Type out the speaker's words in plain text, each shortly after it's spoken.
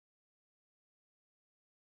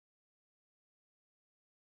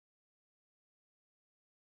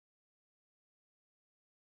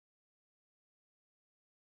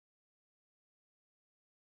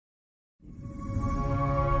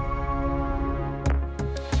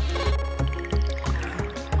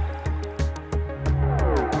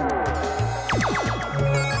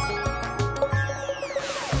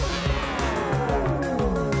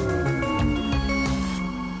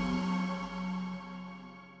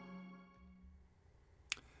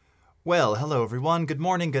Well, hello everyone. Good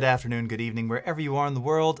morning, good afternoon, good evening, wherever you are in the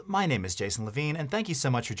world. My name is Jason Levine, and thank you so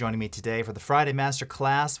much for joining me today for the Friday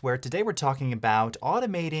Masterclass, where today we're talking about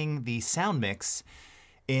automating the sound mix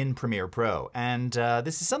in Premiere Pro. And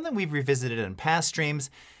this is something we've revisited in past streams.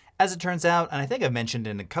 As it turns out, and I think I've mentioned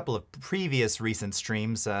in a couple of previous recent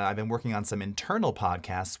streams, I've been working on some internal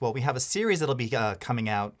podcasts. Well, we have a series that'll be coming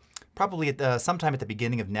out probably sometime at the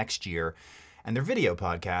beginning of next year. And they're video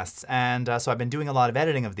podcasts. And so I've been doing a lot of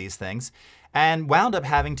editing of these things and wound up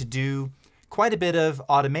having to do quite a bit of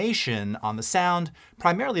automation on the sound,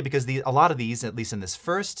 primarily because a lot of these, at least in this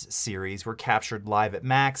first series, were captured live at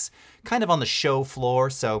Max, kind of on the show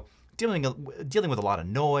floor. So dealing with a lot of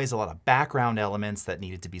noise, a lot of background elements that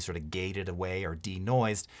needed to be sort of gated away or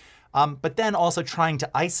denoised. But then also trying to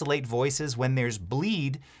isolate voices when there's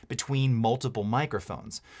bleed between multiple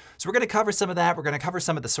microphones. So we're going to cover some of that. We're going to cover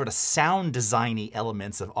some of the sort of sound designy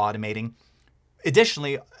elements of automating.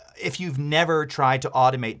 Additionally, if you've never tried to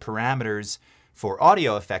automate parameters for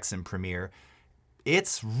audio effects in Premiere,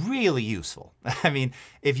 it's really useful. I mean,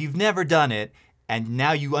 if you've never done it, and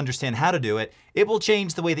now you understand how to do it, it will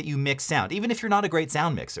change the way that you mix sound. Even if you're not a great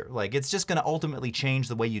sound mixer, like it's just gonna ultimately change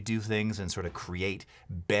the way you do things and sort of create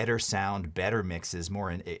better sound, better mixes,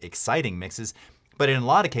 more exciting mixes. But in a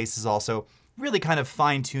lot of cases also, really kind of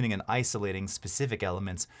fine tuning and isolating specific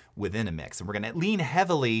elements within a mix. And we're gonna lean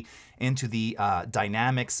heavily into the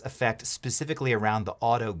dynamics effect, specifically around the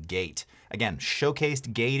auto gate. Again,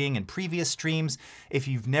 showcased gating in previous streams. If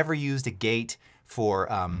you've never used a gate for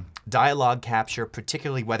dialogue capture,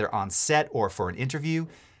 particularly whether on set or for an interview,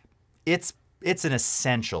 it's an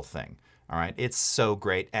essential thing. All right, it's so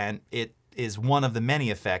great, and it is one of the many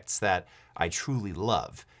effects that I truly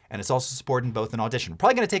love. And it's also supported both in Audition. We're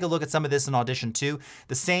probably going to take a look at some of this in Audition too.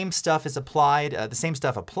 The same stuff is applied. The same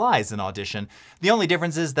stuff applies in Audition. The only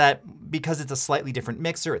difference is that because it's a slightly different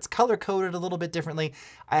mixer, it's color coded a little bit differently.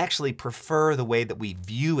 I actually prefer the way that we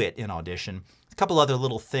view it in Audition. A couple other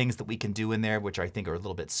little things that we can do in there, which I think are a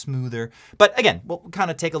little bit smoother. But again, we'll kind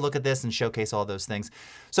of take a look at this and showcase all those things.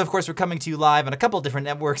 So of course, we're coming to you live on a couple of different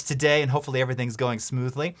networks today, and hopefully everything's going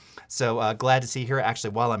smoothly. So glad to see you here.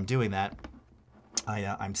 Actually, while I'm doing that,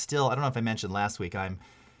 I'm still, I don't know if I mentioned last week,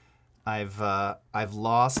 I've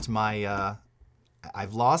lost my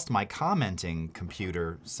commenting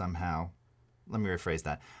computer somehow. Let me rephrase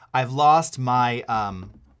that. I've lost my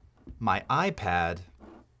my iPad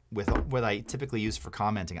with what I typically use for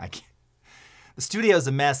commenting. The studio's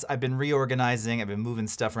a mess. I've been reorganizing. I've been moving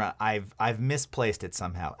stuff around. I've misplaced it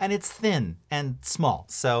somehow, and it's thin and small.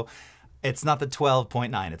 So it's not the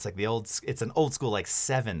 12.9. It's like it's an old school like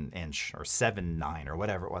 7-inch or 7.9 or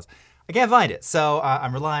whatever it was. I can't find it, so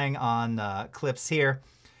I'm relying on clips here.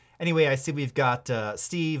 Anyway, I see we've got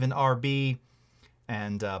Steve and RB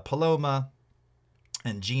and Paloma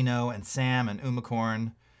and Gino and Sam and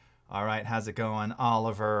Umacorn. All right, how's it going?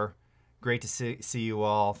 Oliver, great to see you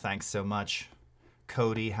all. Thanks so much.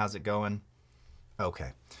 Cody, how's it going?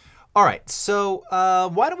 Okay. All right, so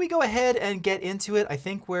why don't we go ahead and get into it? I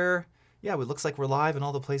think it looks like we're live in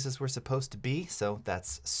all the places we're supposed to be, so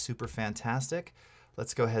that's super fantastic.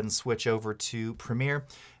 Let's go ahead and switch over to Premiere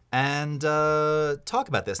and talk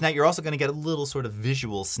about this. Now, you're also going to get a little sort of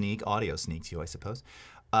visual sneak, audio sneak too, I suppose,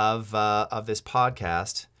 of this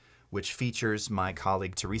podcast, which features my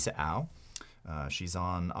colleague Teresa Au. She's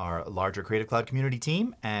on our larger Creative Cloud community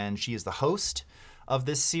team, and she is the host of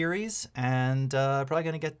this series, and probably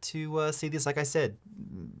going to get to see this, like I said,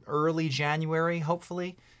 early January,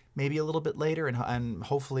 hopefully, maybe a little bit later, and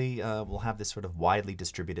hopefully we'll have this sort of widely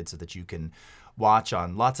distributed so that you can watch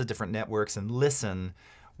on lots of different networks and listen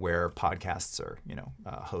where podcasts are,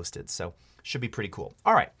 hosted. So should be pretty cool.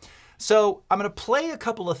 All right, so I'm going to play a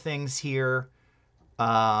couple of things here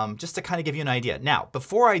just to kind of give you an idea. Now,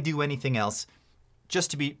 before I do anything else, just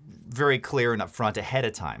to be very clear and upfront ahead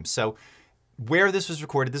of time. So where this was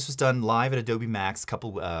recorded, this was done live at Adobe Max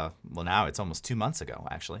well, now it's almost 2 months ago,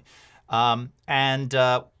 actually.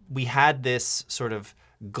 We had this sort of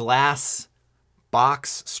glass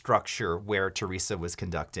box structure where Teresa was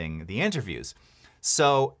conducting the interviews.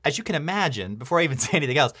 So as you can imagine, before I even say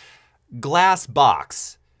anything else, glass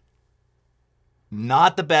box,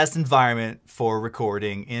 not the best environment for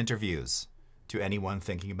recording interviews to anyone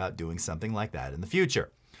thinking about doing something like that in the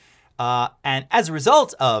future. And as a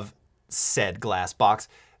result of said glass box,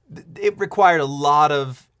 it required a lot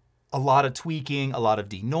of tweaking, a lot of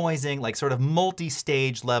denoising, like sort of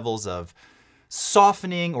multi-stage levels of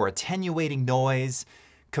softening or attenuating noise,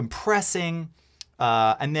 compressing,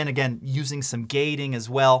 and then again, using some gating as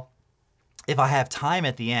well. if I have time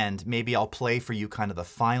at the end, maybe I'll play for you kind of the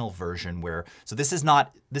final version where, so this is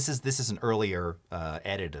an earlier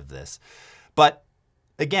edit of this. But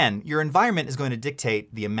again, your environment is going to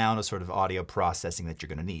dictate the amount of sort of audio processing that you're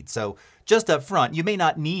going to need. So just up front, you may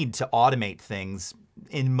not need to automate things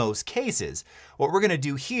in most cases. What we're going to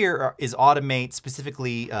do here is automate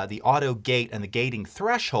specifically the auto gate and the gating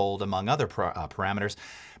threshold, among other parameters,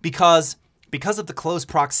 because of the close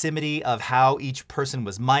proximity of how each person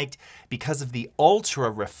was mic'd, because of the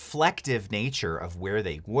ultra reflective nature of where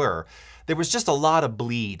they were, there was just a lot of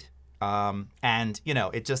bleed. And you know,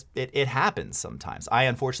 it happens sometimes. I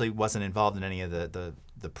unfortunately wasn't involved in any of the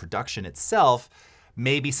production itself.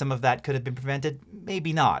 Maybe some of that could have been prevented,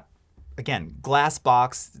 maybe not. Again, glass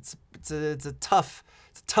box, it's a tough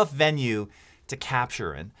venue to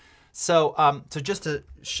capture in. So just to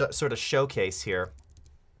sort of showcase here,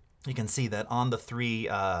 you can see that on the three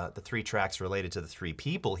tracks related to the three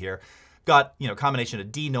people here, got, you know, combination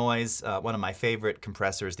of denoise, one of my favorite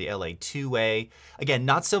compressors, the LA2A. Again,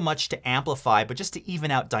 not so much to amplify, but just to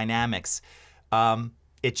even out dynamics.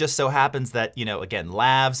 It just so happens that, you know, again,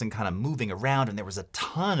 lavs and kind of moving around, and there was a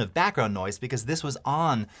ton of background noise because this was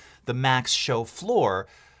on the Max show floor.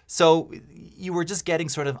 So you were just getting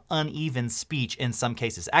sort of uneven speech in some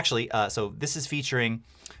cases. Actually, so this is featuring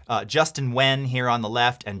Justin Wen here on the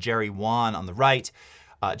left and Jerry Wan on the right.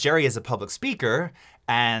 Jerry is a public speaker,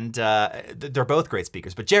 and they're both great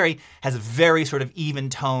speakers, but Jerry has a very sort of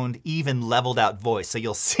even-toned, even leveled-out voice. So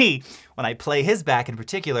you'll see when I play his back in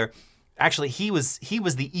particular, actually he was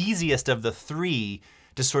the easiest of the three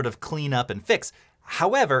to sort of clean up and fix.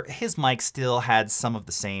 However, his mic still had some of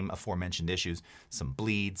the same aforementioned issues, some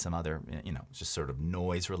bleed, some other, you know, just sort of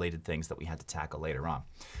noise-related things that we had to tackle later on.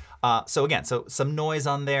 So again, so some noise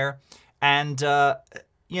on there, and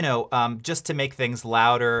you know, just to make things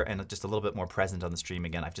louder and just a little bit more present on the stream,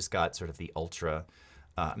 again, I've just got sort of the ultra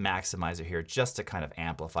maximizer here just to kind of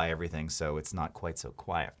amplify everything so it's not quite so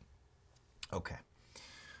quiet. Okay.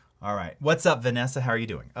 All right. What's up, Vanessa? How are you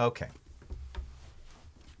doing? Okay.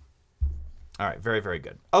 All right, very, very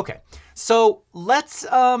good. Okay, so let's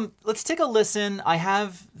take a listen. I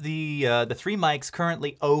have the three mics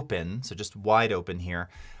currently open, so just wide open here,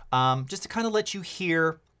 just to kind of let you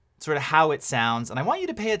hear sort of how it sounds, and I want you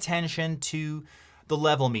to pay attention to the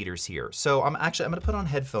level meters here. So I'm going to put on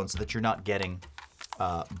headphones so that you're not getting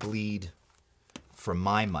bleed from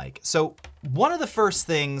my mic. So one of the first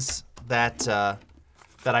things that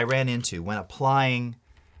I ran into when applying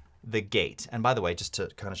the gate, and by the way, just to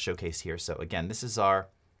kind of showcase here, so again, this is our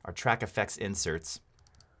track effects inserts,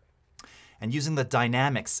 and using the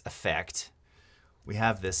dynamics effect, we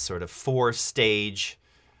have this sort of 4-stage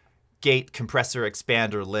gate compressor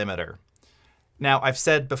expander limiter. Now, I've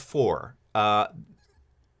said before,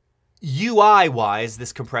 UI-wise,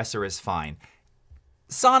 this compressor is fine.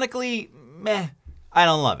 Sonically, meh, I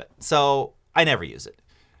don't love it, so I never use it.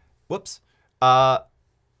 Whoops. The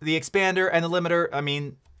expander and the limiter, I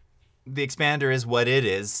mean, the expander is what it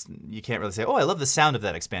is. You can't really say, oh, I love the sound of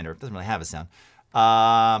that expander. It doesn't really have a sound.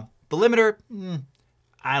 The limiter,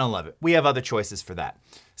 I don't love it. We have other choices for that.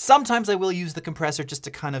 Sometimes I will use the compressor just to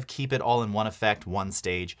kind of keep it all in one effect, one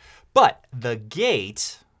stage. But the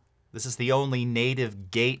gate, this is the only native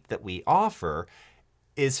gate that we offer,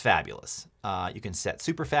 is fabulous. You can set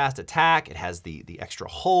super fast attack. It has the extra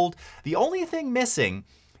hold. The only thing missing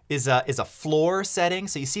is a floor setting.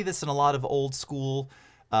 So you see this in a lot of old school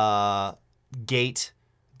gate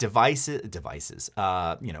devices,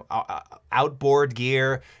 you know, outboard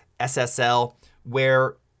gear, SSL,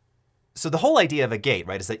 where, so the whole idea of a gate,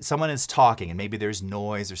 right, is that someone is talking and maybe there's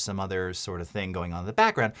noise or some other sort of thing going on in the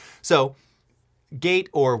background. So gate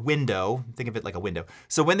or window, think of it like a window.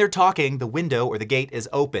 So when they're talking, the window or the gate is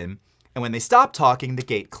open, and when they stop talking, the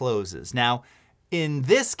gate closes. Now, in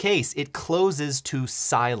this case, it closes to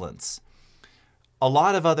silence. A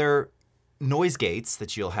lot of other noise gates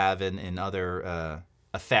that you'll have in other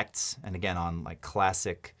effects, and again on like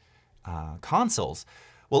classic consoles,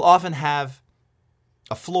 will often have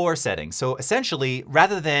a floor setting. So essentially,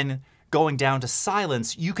 rather than going down to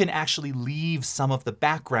silence, you can actually leave some of the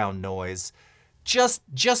background noise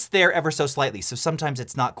just there ever so slightly. So sometimes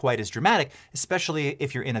it's not quite as dramatic, especially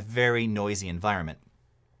if you're in a very noisy environment.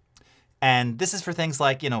 And this is for things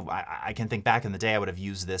like, you know, I can think back in the day I would have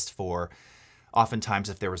used this for oftentimes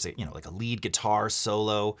if there was a, you know, like a lead guitar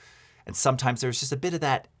solo, and sometimes there's just a bit of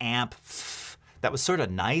that amp that was sort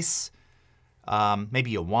of nice.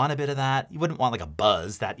 Maybe you want a bit of that. You wouldn't want like a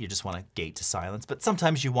buzz that you just want to gate to silence, but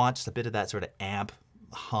sometimes you want just a bit of that sort of amp,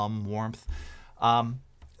 hum, warmth.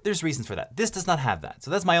 There's reasons for that. This does not have that. So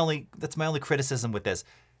that's my only criticism with this.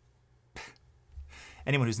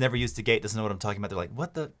 Anyone who's never used a gate doesn't know what I'm talking about. They're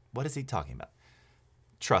like, what is he talking about?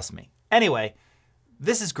 Trust me. Anyway,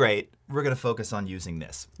 this is great. We're going to focus on using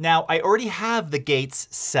this. Now, I already have the gates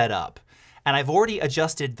set up, and I've already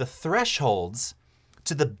adjusted the thresholds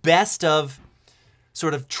to the best of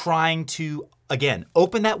sort of trying to, again,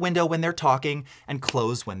 open that window when they're talking and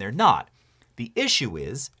close when they're not. The issue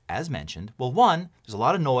is, as mentioned, well, one, there's a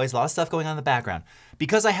lot of noise, a lot of stuff going on in the background.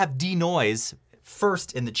 Because I have denoise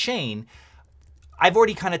first in the chain, I've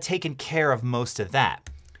already kind of taken care of most of that.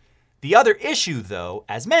 The other issue, though,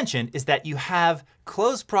 as mentioned, is that you have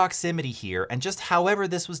close proximity here, and just however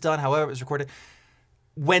this was done, however it was recorded,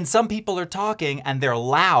 when some people are talking and they're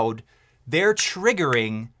loud, they're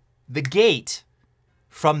triggering the gate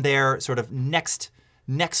from their sort of next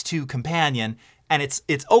to companion, and it's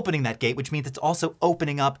opening that gate, which means it's also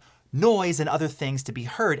opening up noise and other things to be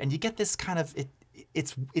heard, and you get this kind of,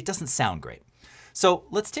 it doesn't sound great. So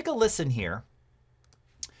let's take a listen here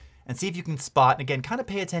and see if you can spot, and again, kind of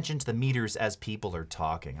pay attention to the meters as people are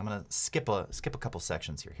talking. I'm gonna skip a couple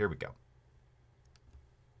sections here. Here we go.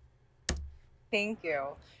 Thank you.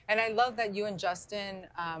 And I love that you and Justin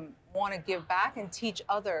want to give back and teach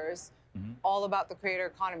others all about the creator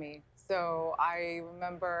economy. So I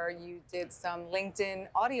remember you did some LinkedIn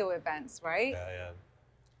audio events, right? Yeah.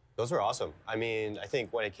 Those were awesome. I mean, I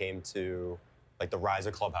think when it came to like the rise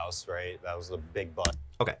of Clubhouse, right? That was the big buzz.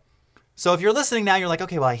 Okay. So if you're listening now, you're like,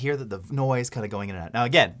 okay, well, I hear that the noise kind of going in and out. Now,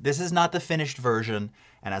 again, this is not the finished version.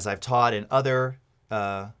 And as I've taught in other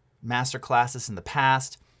master classes in the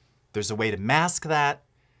past, there's a way to mask that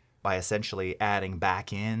by essentially adding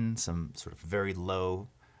back in some sort of very low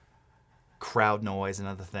crowd noise and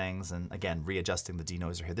other things. And again, readjusting the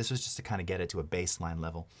denoiser here. This was just to kind of get it to a baseline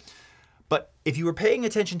level. But if you were paying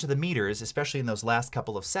attention to the meters, especially in those last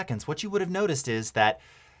couple of seconds, what you would have noticed is that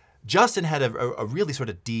Justin had a really sort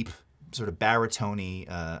of deep, sort of baritone-y,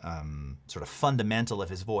 sort of fundamental of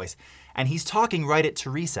his voice. And he's talking right at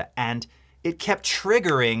Teresa, and it kept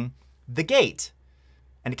triggering the gate.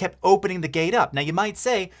 And it kept opening the gate up. Now you might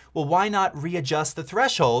say, well, why not readjust the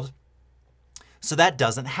threshold so that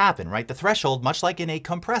doesn't happen, right? The threshold, much like in a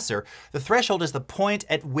compressor, the threshold is the point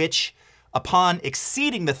at which, upon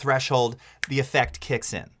exceeding the threshold, the effect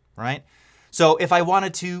kicks in, right? So if I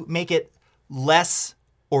wanted to make it less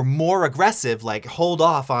or more aggressive, like hold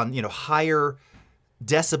off on, you know, higher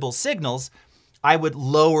decibel signals, I would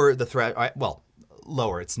lower the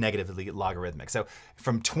lower, it's negatively logarithmic. So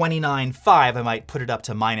from 29.5, I might put it up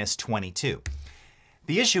to minus 22.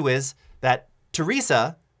 The issue is that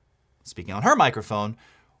Teresa, speaking on her microphone,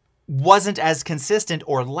 wasn't as consistent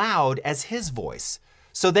or loud as his voice.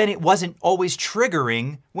 So then it wasn't always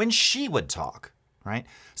triggering when she would talk, right?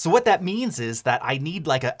 So what that means is that I need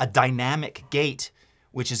like a dynamic gate,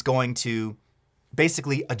 which is going to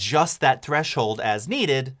basically adjust that threshold as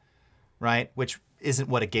needed, right? Which isn't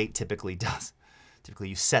what a gate typically does. Typically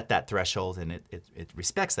you set that threshold and it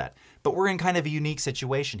respects that. But we're in kind of a unique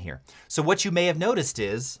situation here. So what you may have noticed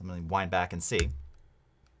is, I'm going to wind back and see.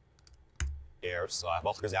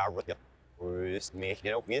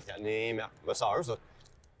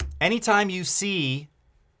 Anytime you see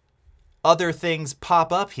other things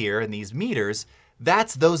pop up here in these meters,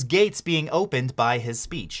 that's those gates being opened by his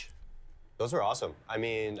speech. Those were awesome. I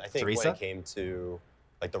mean, I think Teresa? when it came to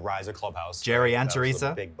like the rise of Clubhouse, Jerry and that was Teresa.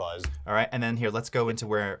 the big buzz. All right, and then here, let's go into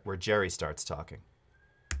where Jerry starts talking.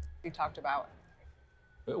 We talked about.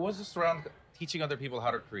 It was just around teaching other people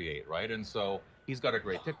how to create, right? And so he's got a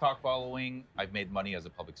great TikTok following. I've made money as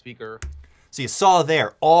a public speaker. So you saw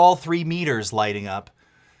there, all 3 meters lighting up.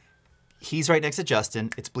 He's right next to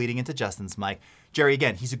Justin. It's bleeding into Justin's mic. Jerry,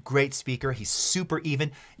 again, he's a great speaker. He's super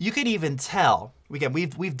even. You can even tell, again,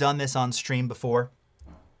 we've done this on stream before,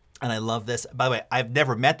 and I love this. By the way, I've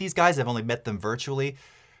never met these guys. I've only met them virtually.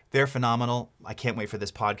 They're phenomenal. I can't wait for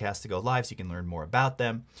this podcast to go live so you can learn more about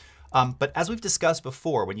them. But as we've discussed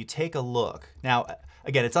before, when you take a look, now,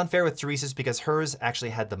 again, it's unfair with Teresa's because hers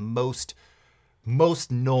actually had the most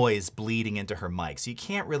noise bleeding into her mic. So you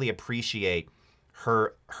can't really appreciate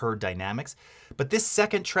her dynamics. But this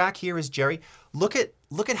second track here is Jerry. Look at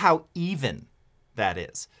how even that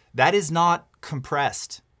is. That is not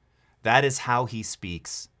compressed. That is how he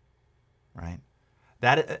speaks, right?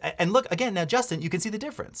 And look, again, now Justin, you can see the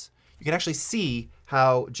difference. You can actually see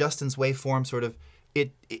how Justin's waveform sort of,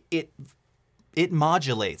 it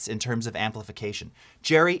modulates in terms of amplification.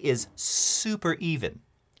 Jerry is super even,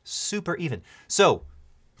 super even. So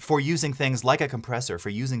for using things like a compressor, for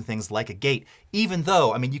using things like a gate, even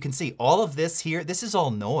though, I mean, you can see all of this here, this is all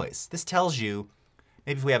noise. This tells you,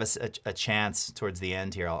 maybe if we have a chance towards the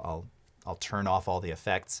end here, I'll I'll turn off all the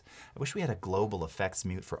effects. I wish we had a global effects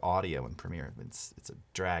mute for audio in Premiere. It's a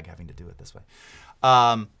drag having to do it this way.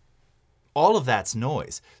 All of that's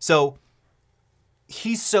noise. So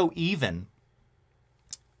he's so even,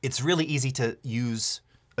 it's really easy to use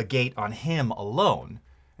a gate on him alone.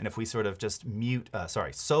 And if we sort of just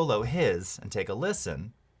solo his and take a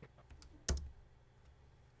listen,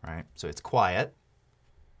 right? So it's quiet,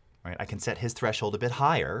 right? I can set his threshold a bit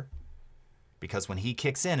higher because when he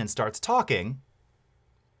kicks in and starts talking.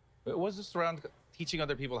 It was just around teaching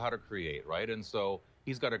other people how to create, right? And so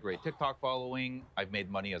he's got a great TikTok following. I've made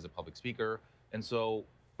money as a public speaker. And so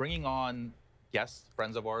bringing on guests,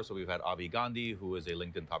 friends of ours. So we've had Avi Gandhi, who is a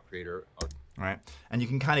LinkedIn top creator. Right. And you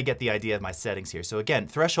can kind of get the idea of my settings here. So again,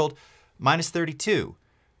 threshold -32.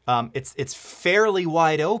 It's fairly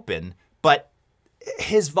wide open, but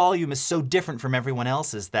his volume is so different from everyone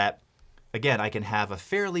else's that, again, I can have a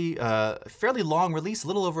fairly long release, a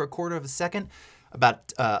little over a quarter of a second,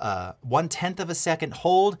 about 1/10 of a second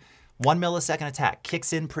hold, 1 millisecond attack,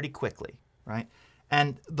 kicks in pretty quickly, right?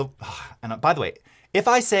 And by the way, if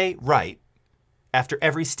I say right after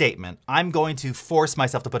every statement, I'm going to force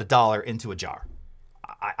myself to put $1 into a jar.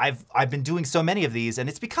 I've been doing so many of these, and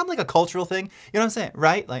it's become like a cultural thing. You know what I'm saying?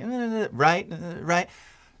 Right? Like, right.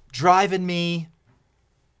 Driving me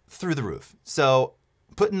through the roof. So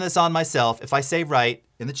putting this on myself, if I say right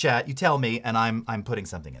in the chat, you tell me, and I'm putting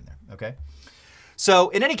something in there, okay? So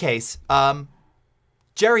in any case,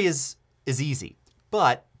 Jerry is easy,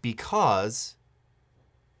 but because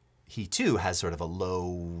he too has sort of a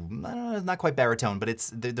low, not quite baritone, but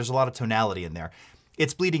there's a lot of tonality in there.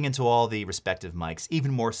 It's bleeding into all the respective mics,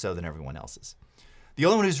 even more so than everyone else's. The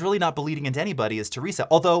only one who's really not bleeding into anybody is Teresa,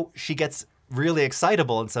 although she gets really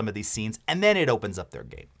excitable in some of these scenes, and then it opens up their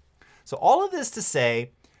game. So all of this to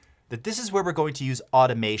say that this is where we're going to use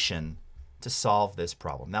automation to solve this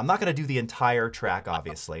problem. Now, I'm not going to do the entire track,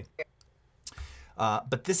 obviously,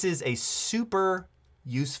 but this is a super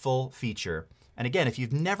useful feature. And again, if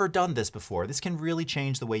you've never done this before, this can really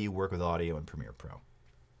change the way you work with audio in Premiere Pro.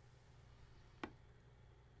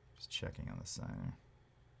 Just checking on the side.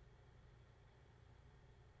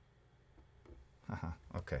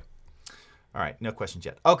 Okay. All right, no questions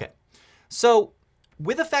yet. Okay, so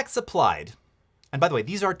with effects applied, and by the way,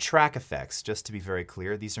 these are track effects, just to be very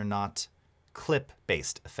clear. These are not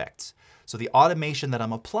clip-based effects. So the automation that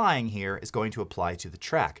I'm applying here is going to apply to the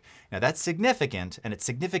track. Now that's significant, and it's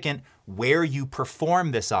significant where you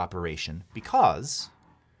perform this operation, because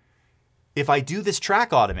if I do this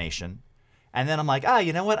track automation, and then I'm like,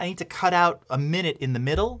 you know what, I need to cut out a minute in the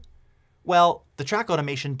middle, well, the track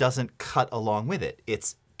automation doesn't cut along with it.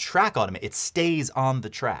 It's track automation. It stays on the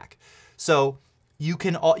track. So you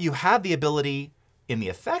have the ability in the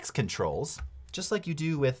effects controls, just like you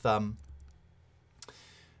do with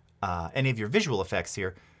any of your visual effects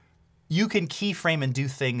here, you can keyframe and do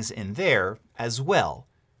things in there as well.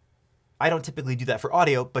 I don't typically do that for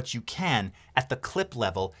audio, but you can at the clip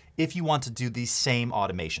level if you want to do these same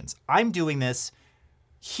automations. I'm doing this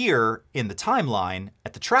here in the timeline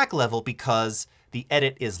at the track level because the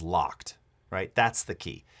edit is locked, right? That's the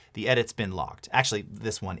key. The edit's been locked. Actually,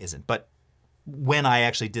 this one isn't, but when I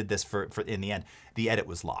actually did this for in the end, the edit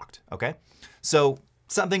was locked, okay? So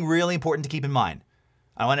something really important to keep in mind.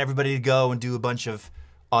 I want everybody to go and do a bunch of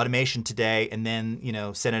automation today and then,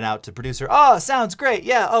 send it out to producer. Oh, sounds great.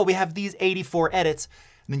 Yeah. Oh, we have these 84 edits.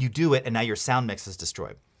 And then you do it and now your sound mix is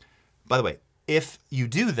destroyed. By the way, if you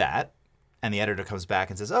do that and the editor comes back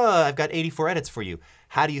and says, oh, I've got 84 edits for you.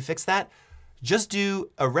 How do you fix that? Just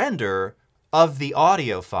do a render of the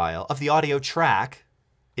audio file, of the audio track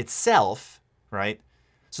itself, right?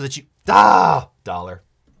 So that you, dollar.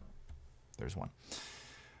 There's one.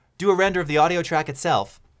 Do a render of the audio track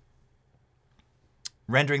itself,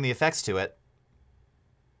 rendering the effects to it,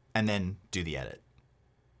 and then do the edit.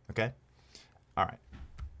 Okay? All right.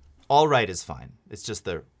 All right is fine. It's just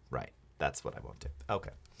the right. That's what I won't do.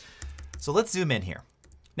 Okay. So let's zoom in here.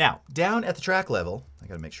 Now, down at the track level, I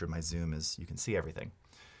got to make sure my zoom is, you can see everything.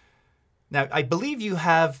 Now, I believe the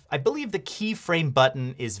keyframe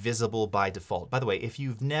button is visible by default. By the way, if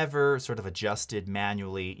you've never sort of adjusted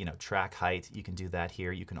manually, track height, you can do that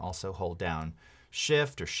here. You can also hold down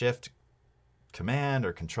Shift or Shift Command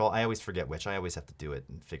or Control. I always forget which. I always have to do it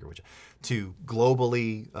and figure which. To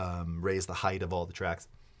globally raise the height of all the tracks.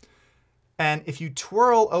 And if you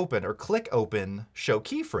twirl open or click open Show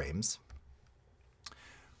Keyframes,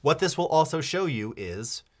 what this will also show you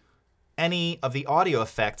is any of the audio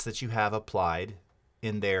effects that you have applied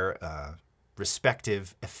in their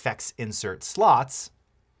respective effects insert slots,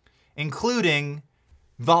 including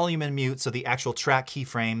volume and mute, so the actual track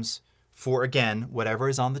keyframes for, again, whatever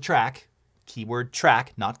is on the track, keyword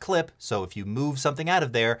track, not clip. So if you move something out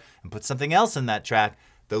of there and put something else in that track,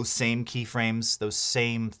 those same keyframes, those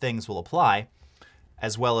same things will apply,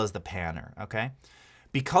 as well as the panner, okay?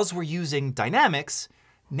 Because we're using dynamics,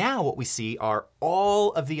 now what we see are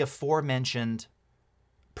all of the aforementioned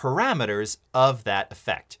parameters of that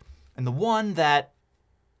effect. And the one that,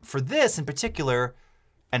 for this in particular,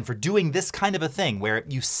 and for doing this kind of a thing where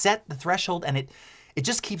you set the threshold and it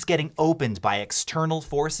just keeps getting opened by external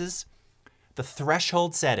forces, the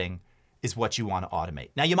threshold setting is what you want to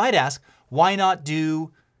automate. Now you might ask, why not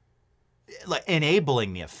do like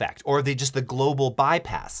enabling the effect or just the global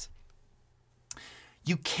bypass?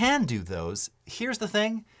 You can do those. Here's the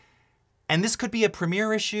thing, and this could be a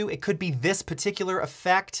Premiere issue. It could be this particular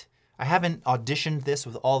effect. I haven't auditioned this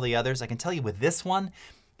with all the others. I can tell you with this one,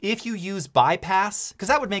 if you use bypass, because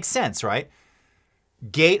that would make sense, right?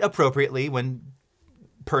 Gate appropriately when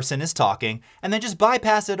person is talking, and then just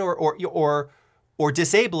bypass it or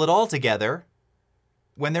disable it altogether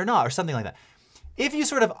when they're not, or something like that. If you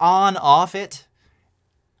sort of on-off it,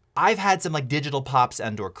 I've had some like digital pops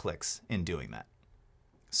and or clicks in doing that.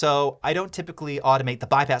 So I don't typically automate the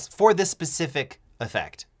bypass for this specific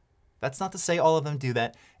effect. That's not to say all of them do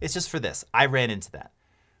that. It's just for this. I ran into that.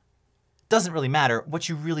 Doesn't really matter. What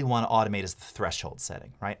you really want to automate is the threshold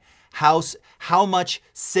setting, right? How much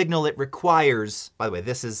signal it requires. By the way,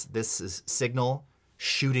 this is signal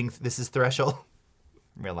shooting. This is threshold.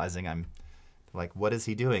 I'm realizing I'm like, what is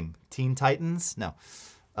he doing? Teen Titans? No.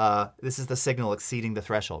 This is the signal exceeding the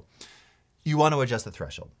threshold. You want to adjust the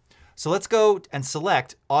threshold. So let's go and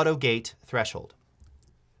select Auto Gate Threshold.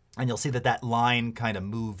 And you'll see that that line kind of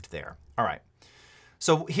moved there. All right.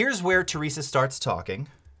 So here's where Teresa starts talking.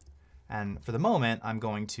 And for the moment, I'm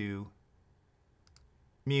going to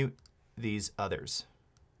mute these others.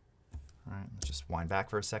 All right, let's just wind back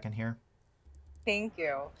for a second here. Thank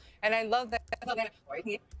you. And I love that.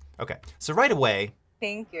 Okay, so right away,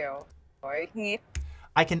 Thank you.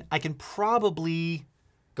 I can probably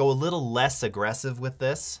go a little less aggressive with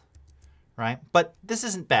this, right? But this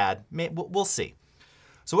isn't bad. We'll see.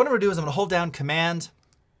 So what I'm gonna do is I'm gonna hold down Command,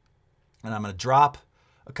 and I'm gonna drop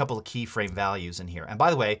a couple of keyframe values in here. And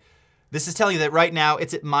by the way, this is telling you that right now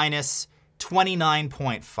it's at minus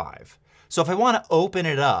 29.5. So if I want to open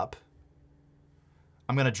it up,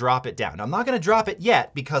 I'm going to drop it down. Now, I'm not going to drop it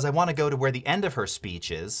yet because I want to go to where the end of her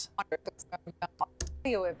speech is.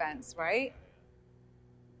 Audio events, right?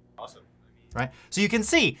 Awesome. Right? So you can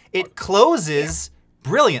see it closes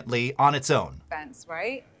brilliantly on its own. Events,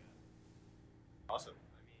 right? Awesome.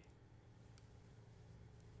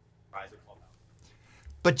 Rise of Clubhouse.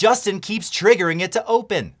 But Justin keeps triggering it to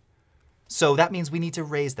open. So that means we need to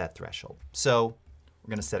raise that threshold. So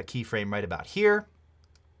we're going to set a keyframe right about here.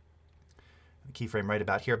 A keyframe right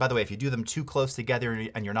about here. By the way, if you do them too close together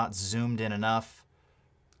and you're not zoomed in enough,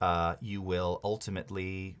 you will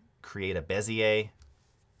ultimately create a Bezier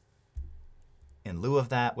in lieu of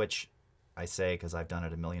that, which I say because I've done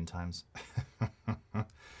it a million times.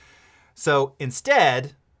 So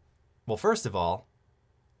instead, well, first of all,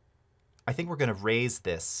 I think we're going to raise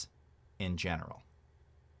this in general,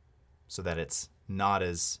 so that it's not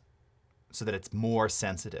as, so that it's more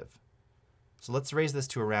sensitive. So let's raise this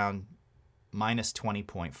to around minus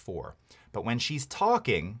 20.4. But when she's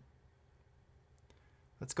talking,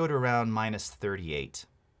 let's go to around minus 38.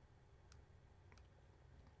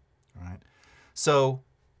 All right. So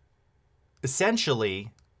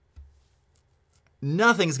essentially,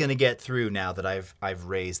 nothing's going to get through now that I've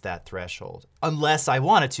raised that threshold, unless I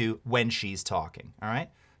wanted to when she's talking. All right.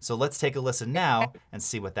 So let's take a listen now and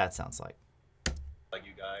see what that sounds like. Like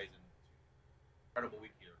you guys, and incredible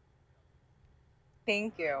week here.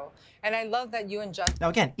 Thank you. And I love that you and Justin. Now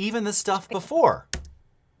again, even the stuff before.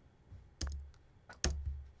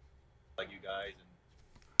 Like you guys,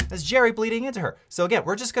 and That's Jerry bleeding into her. So again,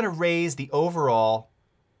 we're just going to raise the overall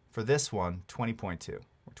for this one 20.2 or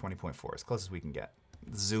 20.4, as close as we can get.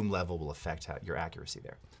 The zoom level will affect your accuracy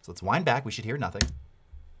there. So let's wind back. We should hear nothing.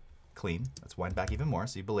 Clean. Let's wind back even more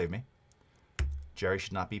so you believe me. Jerry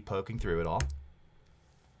should not be poking through at all.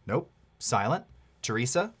 Nope. Silent.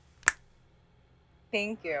 Teresa.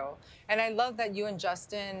 Thank you. And I love that you and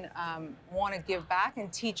Justin want to give back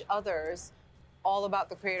and teach others all about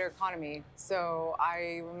the creator economy. So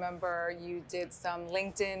I remember you did some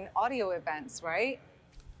LinkedIn audio events, right?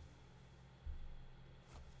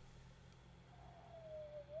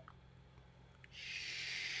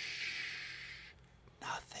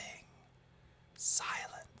 Nothing.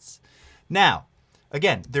 Silence. Now,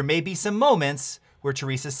 again, there may be some moments where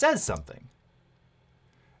Teresa says something.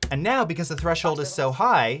 And now, because the threshold is so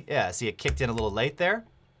high, yeah, see it kicked in a little late there?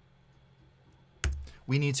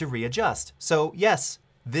 we need to readjust. So yes,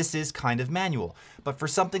 this is kind of manual. But for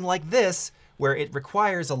something like this, where it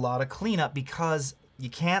requires a lot of cleanup because you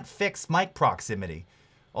can't fix mic proximity.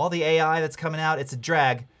 All the AI that's coming out, it's a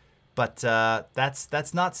drag, but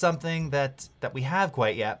that's not something that we have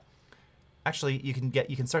quite yet. Actually, you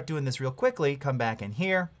can start doing this real quickly. Come back in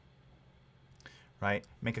here, right?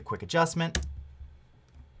 Make a quick adjustment.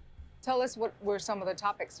 Tell us what were some of the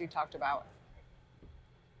topics you talked about.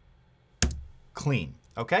 Clean,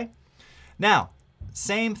 okay? Now,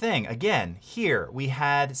 same thing. Again, here we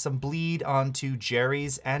had some bleed onto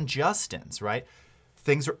Jerry's and Justin's, right?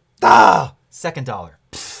 Things were, second dollar.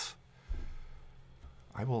 Pfft.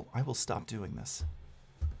 I will stop doing this.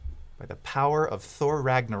 By the power of Thor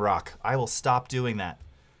Ragnarok, I will stop doing that.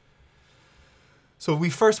 So we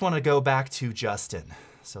first want to go back to Justin.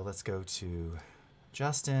 So let's go to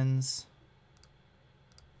Justin's.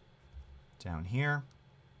 Down here.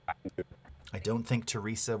 I don't think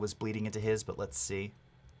Teresa was bleeding into his, but let's see.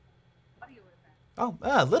 Oh,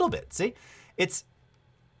 a little bit. See? It's...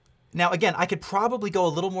 Now, again, I could probably go a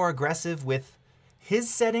little more aggressive with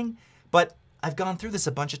his setting, but I've gone through this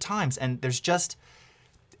a bunch of times, and there's just...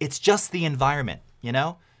 It's just the environment, you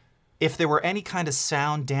know? If there were any kind of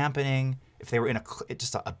sound dampening, if they were in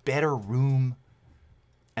just a better room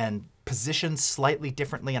and positioned slightly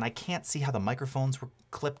differently, and I can't see how the microphones were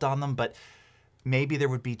clipped on them, but maybe there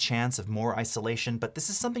would be chance of more isolation, but this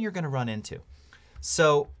is something you're going to run into.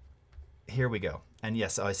 So here we go. And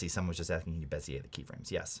yes, I see someone was just asking, can you Bezier the keyframes?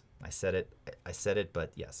 Yes, I said it,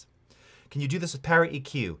 but yes. Can you do this with Para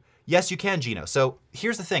EQ? Yes, you can, Gino. So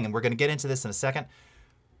here's the thing, and we're going to get into this in a second.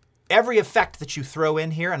 Every effect that you throw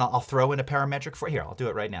in here, and I'll throw in a parametric for here. I'll do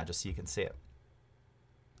it right now just so you can see it.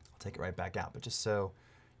 I'll take it right back out, but just so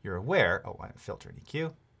you're aware. Oh, filter and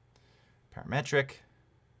EQ. Parametric.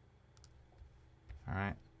 All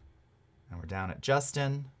right. And we're down at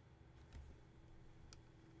Justin.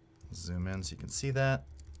 Zoom in so you can see that.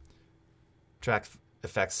 Track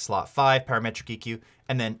effects slot 5, parametric EQ,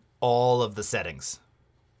 and then all of the settings.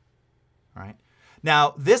 All right.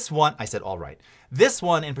 Now, this one, I said all right. This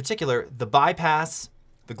one in particular, the bypass,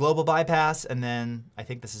 the global bypass, and then I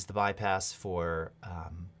think this is the bypass for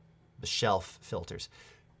the shelf filters.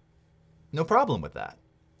 No problem with that,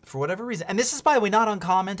 for whatever reason. And this is, by the way, not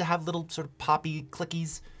uncommon to have little sort of poppy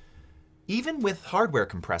clickies, even with hardware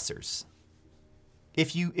compressors.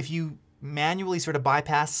 If you manually sort of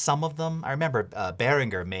bypass some of them, I remember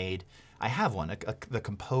Behringer made, I have one, the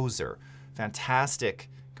Composer, fantastic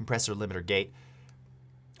compressor limiter gate.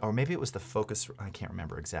 Or maybe it was the Focus, I can't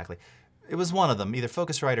remember exactly. It was one of them, either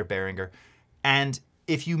Focusrite or Behringer. And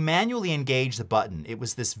if you manually engage the button, it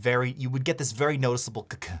was this you would get this very noticeable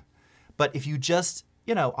k-k. But if you just,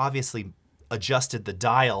 you know, obviously adjusted the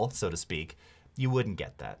dial, so to speak, you wouldn't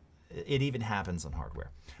get that. It even happens on hardware.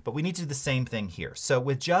 But we need to do the same thing here. So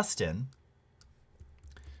with Justin,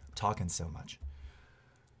 I'm talking so much.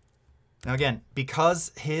 Now again,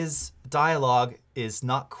 because his dialogue is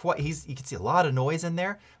not quite, you can see a lot of noise in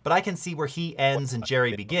there, but I can see where he ends and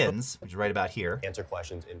Jerry begins, which is right about here. Answer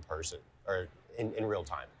questions in person, or in real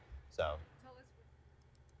time, so.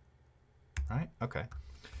 All right, okay.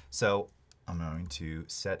 So I'm going to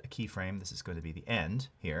set a keyframe. This is going to be the end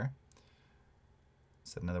here.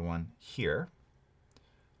 Set another one here,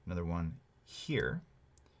 another one here,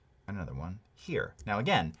 another one here. Now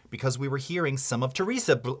again, because we were hearing some of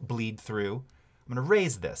Teresa bleed through, I'm going to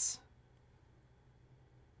raise this.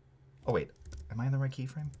 Oh wait, am I in the right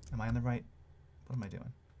keyframe? Am I in the right? What am I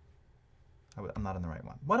doing? I'm not in the right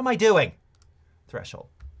one. What am I doing? Threshold.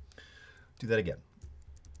 Do that again.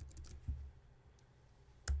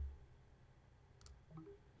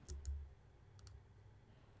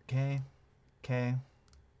 Okay, okay,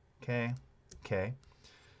 okay, okay.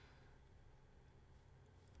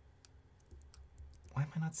 Why am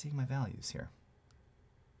I not seeing my values here?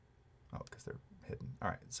 Oh, because they're hidden. All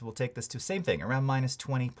right, so we'll take this to same thing, around minus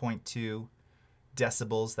 20.2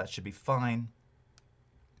 decibels. That should be fine.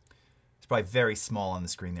 It's probably very small on the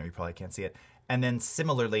screen there. You probably can't see it. And then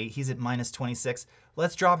similarly, he's at minus 26.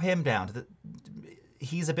 Let's drop him down to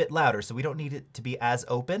he's a bit louder, so we don't need it to be as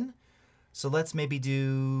open. So let's maybe do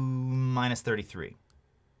minus 33.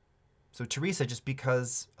 So Teresa, just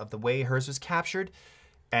because of the way hers was captured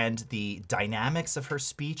and the dynamics of her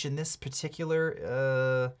speech in this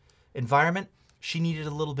particular environment, she needed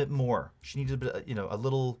a little bit more. She needed a bit, you know, a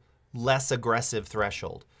little less aggressive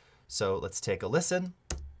threshold. So let's take a listen.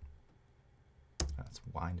 Let's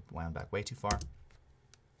wound back way too far.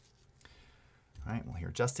 All right, we'll hear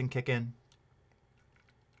Justin kick in.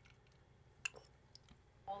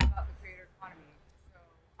 All about the creator economy. So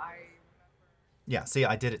I remember. Yeah, see,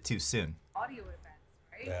 I did it too soon. Audio events,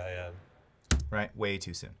 Yeah. Right? Way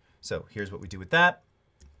too soon. So here's what we do with that.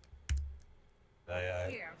 Yeah.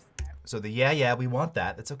 So the yeah, we want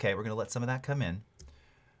that. That's okay. We're going to let some of that come in.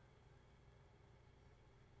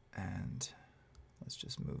 And let's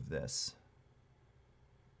just move this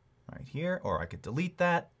right here. Or I could delete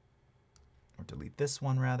that. Or delete this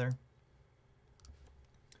one, rather.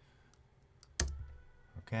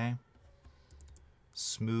 Okay.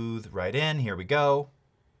 Smooth right in. Here we go.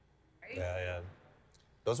 Yeah.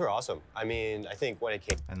 Those were awesome. I mean, I think when it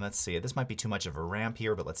came... And let's see. This might be too much of a ramp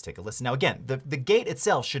here, but let's take a listen. Now, again, the gate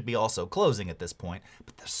itself should be also closing at this point,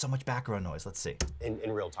 but there's so much background noise. Let's see.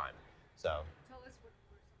 In real time, so... Tell us what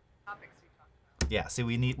topics you talked about. Yeah, see,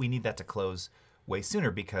 we need that to close way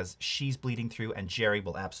sooner because she's bleeding through and Jerry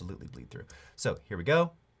will absolutely bleed through. So here we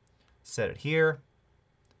go. Set it here.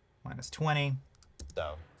 -20.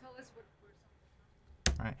 So... Tell us what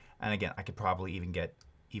All right. And again, I could probably even get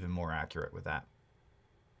even more accurate with that.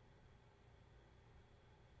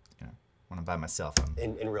 You know, when I'm by myself, I'm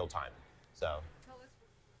In real time, so... Tell us what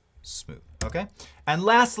smooth. Okay. And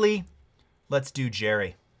lastly, let's do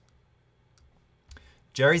Jerry.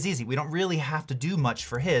 Jerry's easy. We don't really have to do much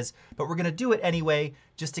for his, but we're going to do it anyway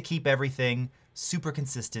just to keep everything super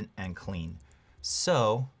consistent and clean.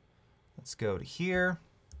 So let's go to here,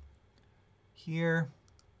 here.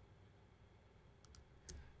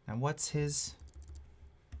 Now what's his?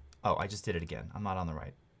 Oh, I just did it again. I'm not on the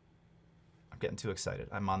right. I'm getting too excited.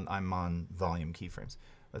 I'm on volume keyframes.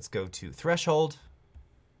 Let's go to threshold.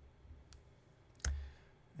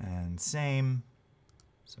 And same.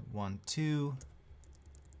 So 1, 2.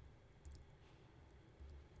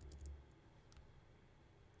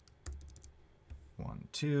 One,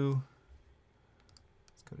 two.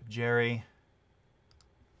 Let's go to Jerry.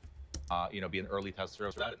 You know, be an early tester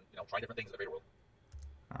of that, and you know, try different things in the creator world.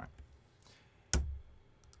 All right.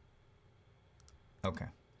 Okay.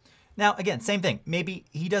 Now, again, same thing. Maybe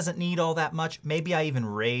he doesn't need all that much. Maybe I even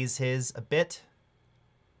raise his a bit.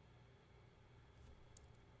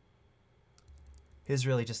 His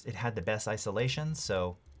really just, it had the best isolation,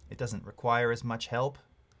 so it doesn't require as much help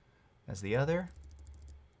as the other.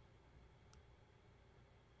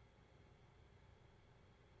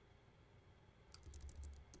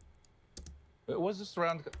 It was just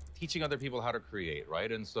around teaching other people how to create, right?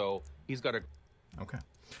 And so he's got a... Okay.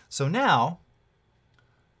 So now,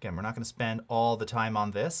 again, we're not going to spend all the time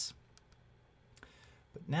on this.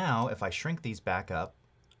 But now, if I shrink these back up,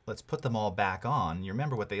 let's put them all back on. You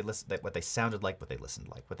remember what they sounded like, what they listened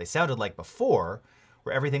like. What they sounded like before,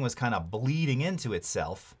 where everything was kind of bleeding into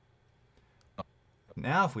itself.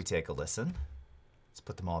 Now, if we take a listen, let's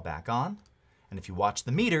put them all back on. And if you watch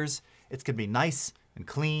the meters, it's going to be nice and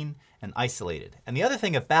clean and isolated. And the other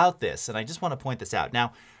thing about this, and I just want to point this out.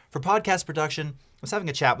 Now, for podcast production, I was having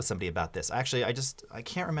a chat with somebody about this. Actually, I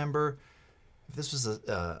can't remember if this was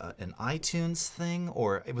an iTunes thing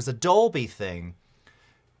or it was a Dolby thing,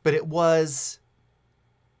 but it was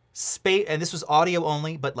and this was audio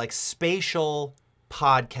only, but like spatial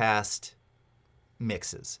podcast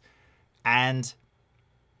mixes. And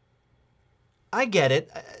I get it.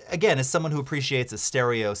 Again, as someone who appreciates a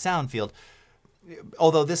stereo sound field,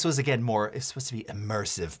 although this was, again, it's supposed to be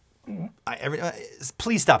immersive.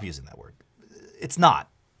 Please stop using that word. It's not.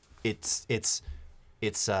 It's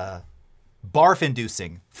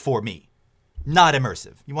barf-inducing for me, not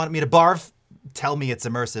immersive. You want me to barf? Tell me it's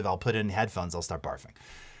immersive. I'll put in headphones. I'll start barfing.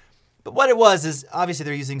 But what it was is, obviously,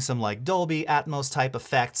 they're using some like Dolby Atmos type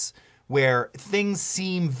effects where things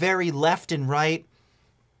seem very left and right,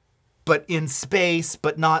 but in space,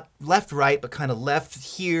 but not left, right, but kind of left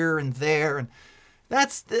here and there. And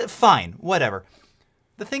that's fine, whatever.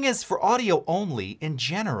 The thing is, for audio only, in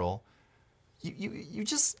general, you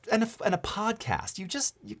just, and a podcast,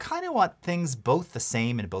 you kind of want things both the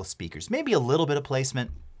same in both speakers. Maybe a little bit of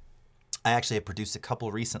placement. I actually have produced a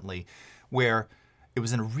couple recently where it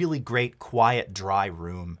was in a really great, quiet, dry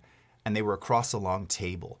room, and they were across a long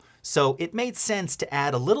table. So it made sense to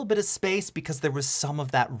add a little bit of space because there was some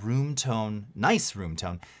of that room tone, nice room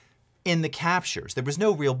tone, in the captures. There was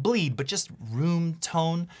no real bleed, but just room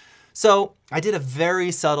tone. So I did a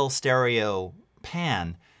very subtle stereo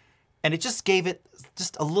pan, and it just gave it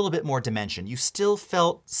just a little bit more dimension. You still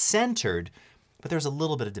felt centered, but there's a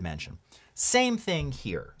little bit of dimension. Same thing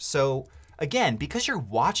here. So again, because you're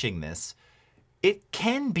watching this, it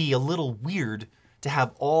can be a little weird to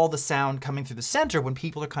have all the sound coming through the center when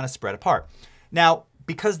people are kind of spread apart. Now,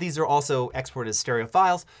 because these are also exported as stereo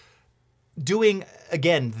files, doing,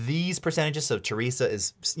 again, these percentages, so Teresa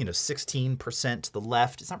is, 16% to the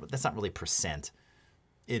left. That's not really percent.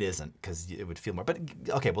 It isn't, because it would feel more, but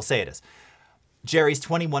okay, we'll say it is. Jerry's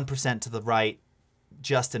 21% to the right,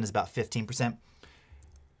 Justin is about 15%.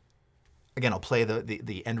 Again, I'll play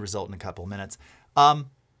the end result in a couple of minutes. And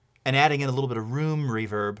adding in a little bit of room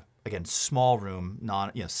reverb, again, small room,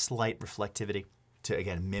 slight reflectivity to,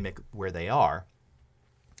 again, mimic where they are.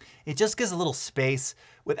 It just gives a little space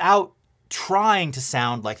without trying to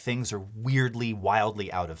sound like things are weirdly,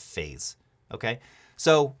 wildly out of phase, okay?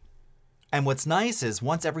 So, and what's nice is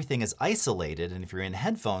once everything is isolated, and if you're in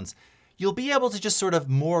headphones, you'll be able to just sort of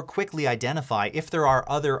more quickly identify if there are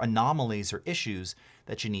other anomalies or issues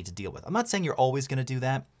that you need to deal with. I'm not saying you're always gonna do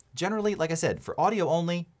that. Generally, like I said, for audio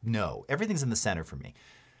only, no. Everything's in the center for me.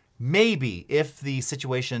 Maybe if the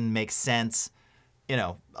situation makes sense,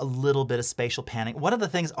 a little bit of spatial panning. One of the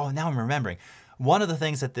things, oh, now I'm remembering. One of the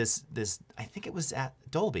things that this, I think it was at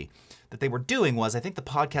Dolby, that they were doing was, I think the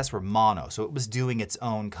podcasts were mono, so it was doing its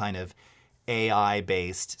own kind of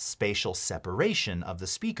AI-based spatial separation of the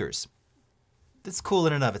speakers. That's cool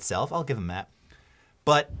in and of itself, I'll give them that.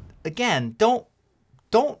 But again, don't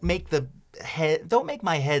make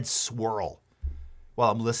my head swirl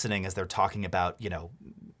while I'm listening as they're talking about,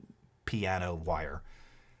 piano wire.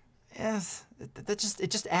 Yes, it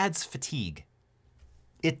just adds fatigue.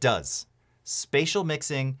 It does. Spatial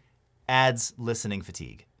mixing adds listening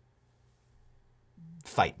fatigue.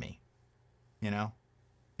 Fight me.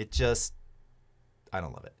 It just, I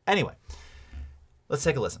don't love it. Anyway, let's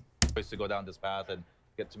take a listen. To go down this path and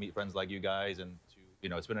get to meet friends like you guys, and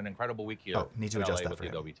to, it's been an incredible week here. Oh, need to in adjust LA that with for the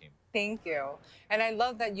him. Adobe team. Thank you. And I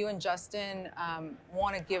love that you and Justin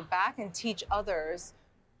want to give back and teach others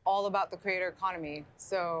all about the creator economy.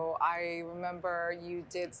 So I remember you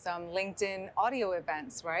did some LinkedIn audio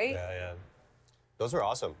events, right? Yeah. Those were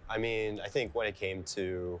awesome. I mean, I think when it came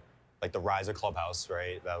to like the rise of Clubhouse,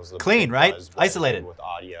 right? That was the clean, big right? buzz when it Isolated. came with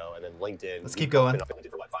audio, and then LinkedIn. Let's keep going. Been up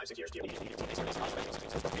for what, 5-6 years?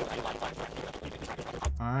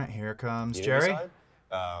 All right, here comes Community Jerry.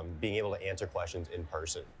 side, being able to answer questions in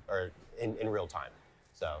person or in real time.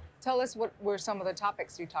 So Tell us what were some of the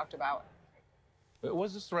topics you talked about. It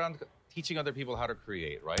was just around teaching other people how to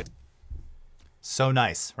create, right? So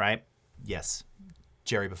nice, right? Yes.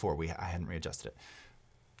 Jerry before, I hadn't readjusted it.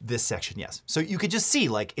 This section, yes. So you could just see,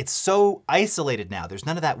 like, it's so isolated now. There's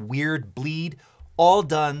none of that weird bleed, all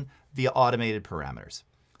done via automated parameters.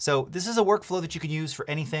 So this is a workflow that you can use for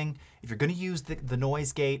anything. If you're gonna use the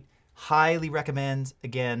noise gate, highly recommend,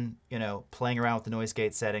 again, playing around with the noise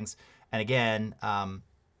gate settings. And again,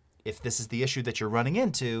 if this is the issue that you're running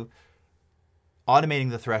into, automating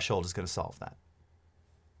the threshold is gonna solve that.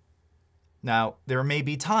 Now, there may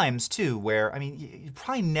be times too where, you're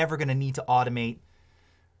probably never gonna need to automate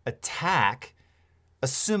attack,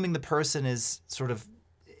 assuming the person is sort of,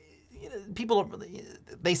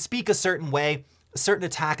 they speak a certain way. A certain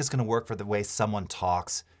attack is going to work for the way someone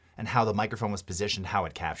talks and how the microphone was positioned, how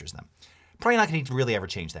it captures them. Probably not going to need to really ever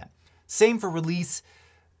change that. Same for release.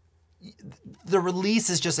 The release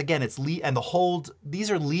is just, again, and the hold, these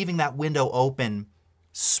are leaving that window open,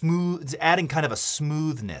 smooth, adding kind of a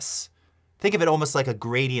smoothness. Think of it almost like a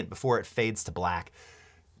gradient before it fades to black,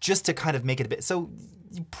 just to kind of make it a bit, so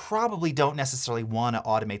you probably don't necessarily want to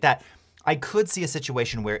automate that. I could see a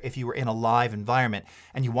situation where if you were in a live environment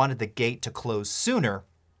and you wanted the gate to close sooner,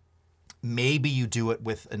 maybe you do it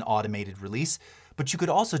with an automated release, but you could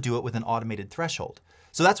also do it with an automated threshold.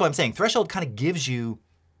 So that's why I'm saying threshold kind of gives you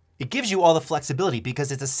all the flexibility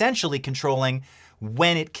because it's essentially controlling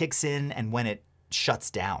when it kicks in and when it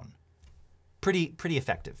shuts down. Pretty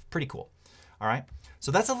effective, pretty cool. All right,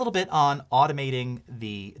 so that's a little bit on automating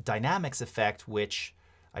the dynamics effect, which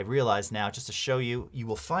I realize now, just to show you, you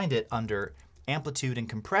will find it under Amplitude and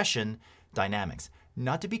Compression Dynamics.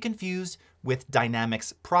 Not to be confused with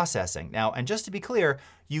dynamics processing. Now, and just to be clear,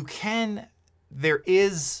 there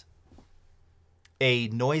is a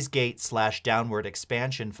noise gate / downward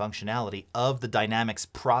expansion functionality of the dynamics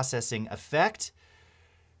processing effect.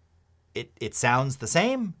 It sounds the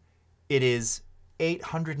same. It is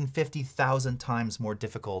 850,000 times more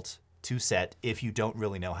difficult to set if you don't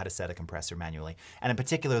really know how to set a compressor manually. And in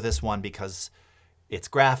particular this one because it's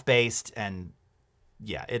graph-based and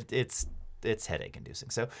yeah, it's headache inducing.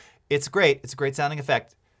 So it's great sounding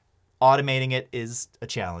effect. Automating it is a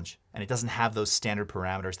challenge and it doesn't have those standard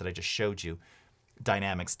parameters that I just showed you.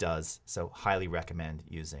 Dynamics does, so highly recommend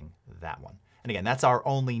using that one. And again, that's our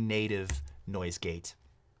only native noise gate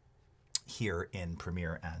here in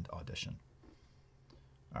Premiere and Audition.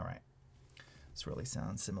 All right. This really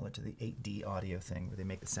sounds similar to the 8D audio thing where they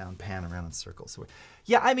make the sound pan around in circles. So,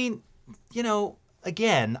 yeah,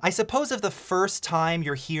 again, I suppose if the first time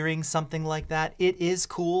you're hearing something like that, it is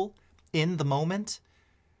cool in the moment.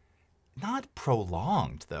 not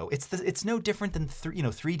prolonged though. It's no different than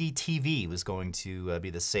 3D TV was going to be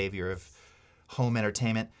the savior of home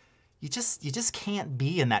entertainment. You just can't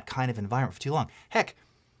be in that kind of environment for too long. Heck,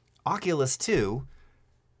 Oculus 2,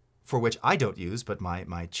 for which I don't use, but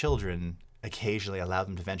my children occasionally allow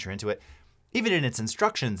them to venture into it. Even in its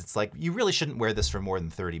instructions, it's like, you really shouldn't wear this for more than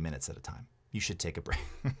 30 minutes at a time. You should take a break.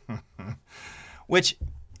 Which,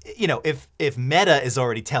 if Meta is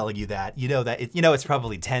already telling you that, it's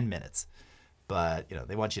probably 10 minutes. But,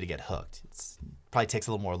 they want you to get hooked. It probably takes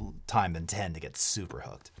a little more time than 10 to get super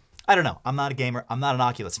hooked. I don't know. I'm not a gamer. I'm not an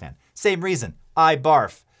Oculus fan. Same reason. I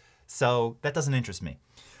barf. So that doesn't interest me.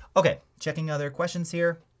 Okay, checking other questions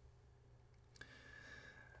here.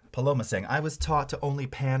 Paloma saying, I was taught to only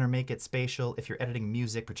pan or make it spatial if you're editing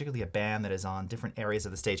music, particularly a band that is on different areas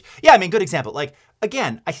of the stage. Yeah, I mean, good example. Like,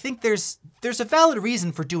 again, I think there's a valid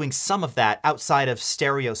reason for doing some of that outside of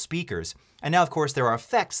stereo speakers. And now, of course, there are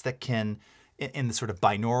effects that can, in the sort of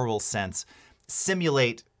binaural sense,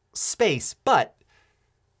 simulate space. But,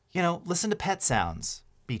 listen to Pet Sounds,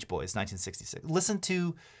 Beach Boys, 1966. Listen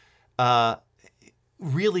to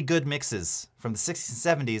really good mixes from the 60s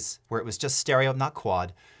and 70s where it was just stereo, not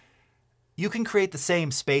quad. You can create the same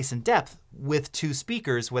space and depth with two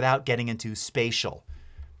speakers without getting into spatial.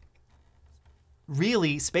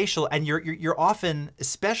 Really spatial, and you're often,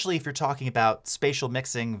 especially if you're talking about spatial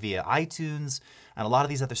mixing via iTunes and a lot of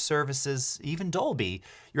these other services, even Dolby,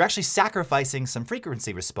 you're actually sacrificing some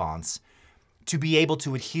frequency response to be able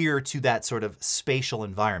to adhere to that sort of spatial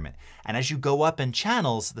environment. And as you go up in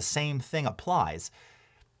channels, the same thing applies.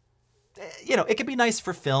 It can be nice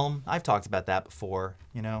for film. I've talked about that before,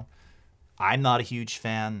 I'm not a huge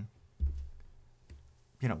fan.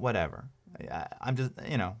 Whatever. I'm just,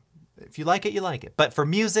 if you like it, you like it. But for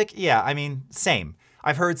music, yeah, I mean, same.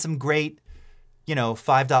 I've heard some great,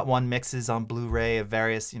 5.1 mixes on Blu-ray of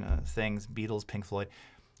various, things, Beatles, Pink Floyd.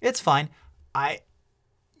 It's fine. I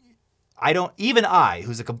don't, even I,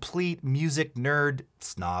 who's a complete music nerd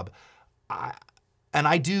snob,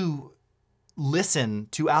 I do listen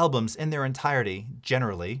to albums in their entirety,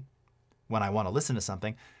 generally, when I want to listen to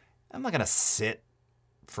something. I'm not going to sit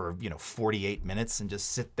for, 48 minutes and just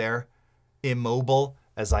sit there immobile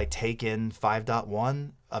as I take in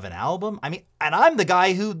 5.1 of an album. I mean, and I'm the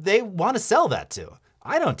guy who they want to sell that to.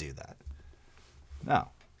 I don't do that.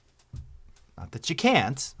 No. Not that you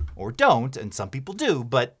can't or don't, and some people do,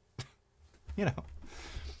 but,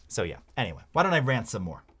 So yeah, anyway, why don't I rant some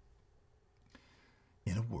more?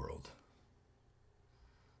 In a world.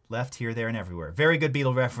 Left, here, there, and everywhere. Very good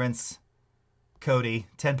Beatle reference. Cody,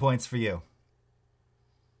 10 points for you.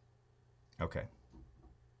 Okay.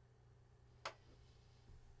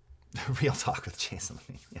 Real talk with Jason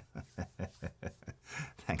Levine.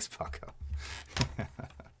 Thanks, Paco.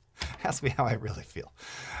 Ask me how I really feel.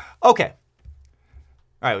 Okay.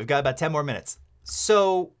 All right, we've got about 10 more minutes.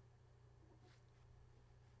 So,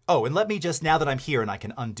 and let me just, now that I'm here and I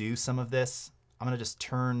can undo some of this, I'm going to just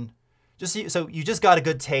turn... So you just got a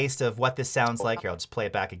good taste of what this sounds like. Here, I'll just play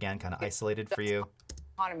it back again, kind of isolated for you.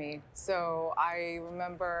 Economy. So I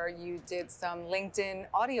remember you did some LinkedIn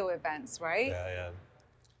audio events, right? Yeah.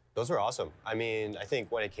 Those were awesome. I mean, I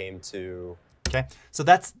think when it came to... Okay, so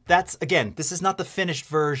that's again, this is not the finished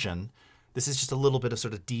version. This is just a little bit of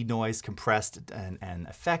sort of denoise, compressed and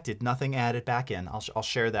affected, nothing added back in. I'll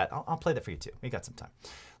share that. I'll play that for you too. We got some time.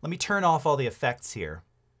 Let me turn off all the effects here,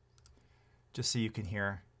 just so you can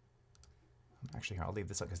hear. Actually, here, I'll leave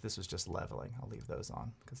this on because this was just leveling. I'll leave those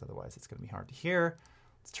on because otherwise it's going to be hard to hear.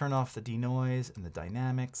 Let's turn off the denoise and the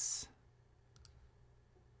dynamics.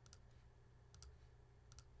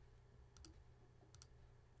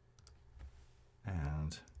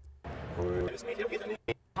 And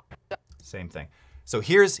same thing. So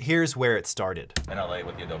here's where it started. In LA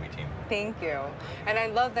with the Adobe team. Thank you. And I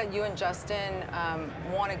love that you and Justin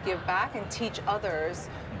want to give back and teach others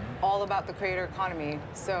all about the creator economy.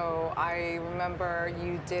 So I remember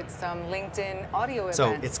you did some LinkedIn audio events,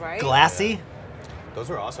 so it's right? glassy. Yeah. Those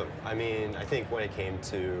were awesome. I mean, I think when it came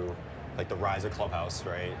to like the rise of Clubhouse,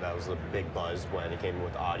 right? That was the big buzz when it came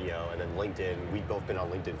with audio, and then LinkedIn. We've both been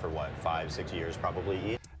on LinkedIn for what, 5-6 years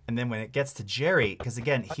probably. And then when it gets to Jerry, because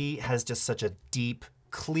again, he has just such a deep,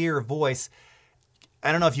 clear voice.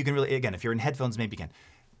 I don't know if you can really, again, if you're in headphones, maybe you can.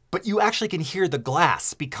 But you actually can hear the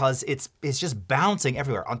glass because it's just bouncing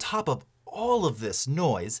everywhere on top of all of this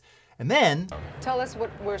noise. And then... Tell us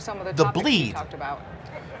what were some of the topics you talked about.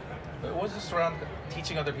 It was just around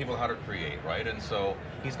teaching other people how to create, right? And so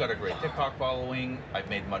he's got a great TikTok following. I've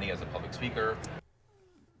made money as a public speaker.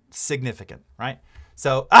 Significant, right?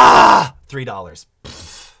 So, $3.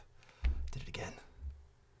 Pfft. Did it again.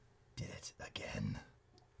 Did it again.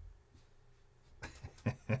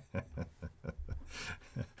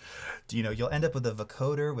 Do you know, you'll end up with a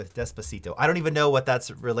vocoder with Despacito. I don't even know what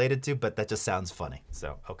that's related to, but that just sounds funny.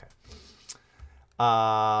 So, okay.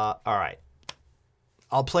 All right.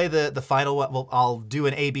 I'll play the final one. Well, I'll do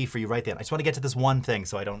an A-B for you right then. I just want to get to this one thing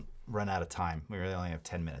so I don't run out of time. We really only have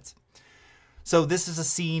 10 minutes. So this is a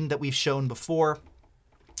scene that we've shown before.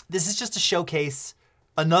 This is just to showcase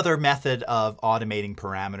another method of automating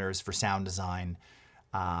parameters for sound design.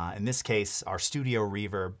 In this case, our studio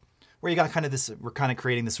reverb, where you got kind of this, we're kind of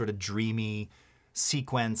creating this sort of dreamy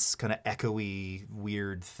sequence, kind of echoey,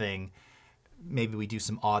 weird thing. Maybe we do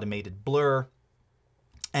some automated blur.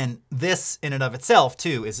 And this in and of itself,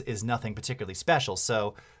 too, is nothing particularly special.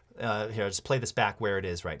 So here, I'll just play this back where it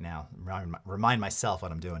is right now. Remind myself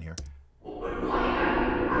what I'm doing here.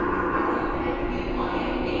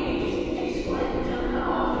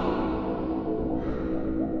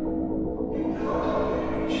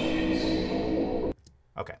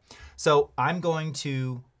 Okay, so I'm going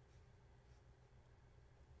to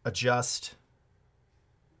adjust,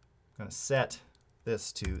 I'm going to set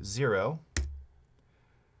this to 0.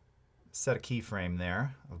 Set a keyframe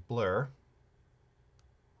there of blur.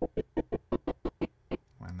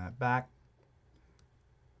 Wind that back.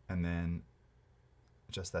 And then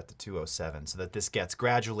adjust that to 207 so that this gets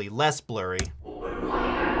gradually less blurry.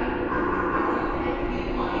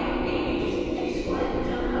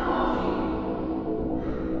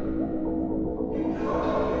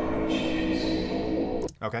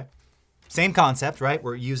 Okay. Same concept, right?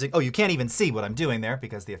 We're using, oh, you can't even see what I'm doing there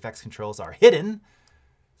because the effects controls are hidden.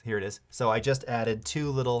 Here it is. So I just added 2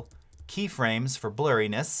 little keyframes for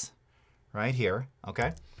blurriness right here,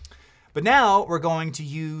 okay? But now we're going to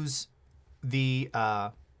use the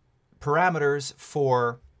parameters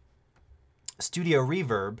for studio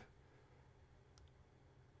reverb.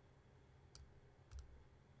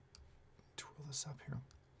 Twirl this up here.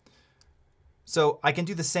 So I can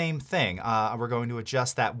do the same thing. We're going to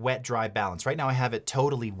adjust that wet-dry balance. Right now I have it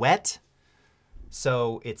totally wet.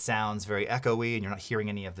 So it sounds very echoey and you're not hearing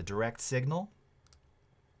any of the direct signal.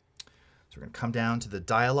 So we're going to come down to the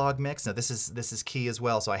dialogue mix. Now this is key as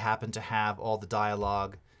well. So I happen to have all the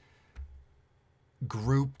dialogue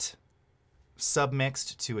grouped,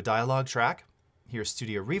 submixed to a dialogue track. Here's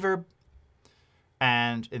studio reverb.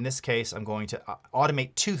 And in this case, I'm going to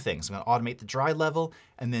automate 2 things. I'm going to automate the dry level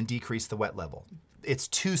and then decrease the wet level. It's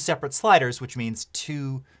 2 separate sliders, which means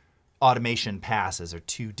 2 automation passes or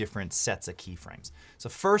 2 different sets of keyframes. So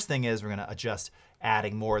first thing is we're going to adjust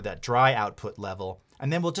adding more of that dry output level,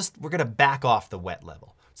 and then we're going to back off the wet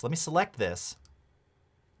level. So let me select this.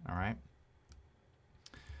 All right.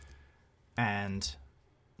 And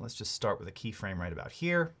let's just start with a keyframe right about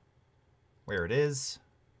here, where it is.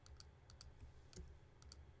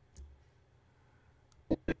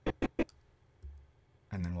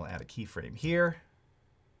 And then we'll add a keyframe here.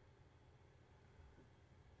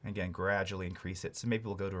 Again, gradually increase it. So maybe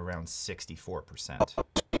we'll go to around 64%.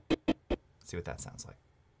 See what that sounds like.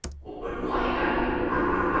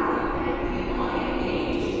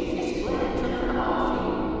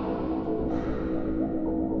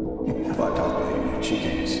 If I talk to Amy, she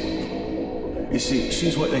can't see. You see,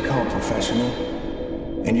 she's what they call professional,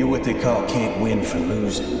 and you're what they call can't win for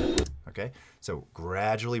losing. Okay, so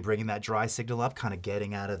gradually bringing that dry signal up, kind of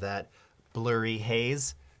getting out of that blurry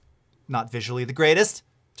haze. Not visually the greatest.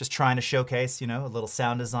 Just trying to showcase, you know, a little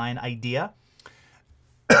sound design idea.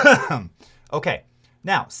 Okay,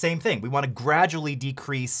 now, same thing. We want to gradually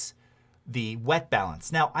decrease the wet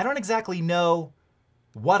balance. Now, I don't exactly know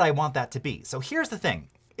what I want that to be. So here's the thing.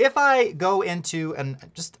 If I go into, and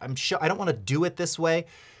I don't want to do it this way.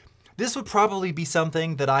 This would probably be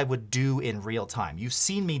something that I would do in real time. You've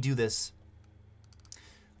seen me do this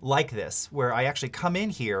like this, where I actually come in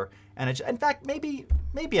here, and in fact, maybe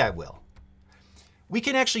I will. We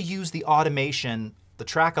can actually use the automation, the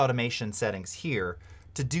track automation settings here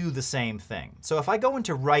to do the same thing. So if I go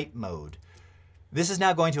into write mode, this is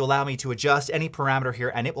now going to allow me to adjust any parameter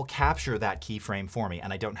here, and it will capture that keyframe for me,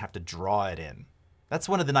 and I don't have to draw it in. That's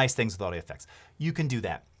one of the nice things with audio effects. You can do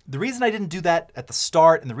that. The reason I didn't do that at the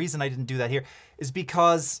start, and the reason I didn't do that here, is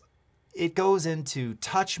because it goes into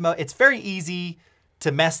touch mode. It's very easy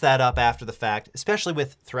to mess that up after the fact, especially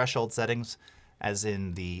with threshold settings, as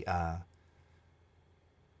in the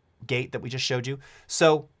gate that we just showed you.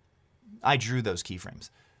 So I drew those keyframes.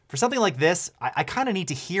 For something like this, I kind of need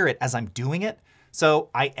to hear it as I'm doing it. So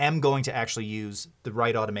I am going to actually use the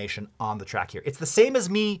write automation on the track here. It's the same as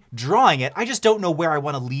me drawing it. I just don't know where I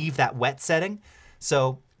want to leave that wet setting.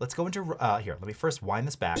 So let's go into, here, let me first wind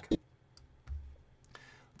this back.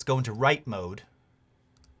 Let's go into write mode.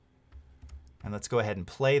 And let's go ahead and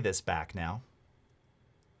play this back now.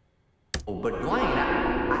 But Dwayne,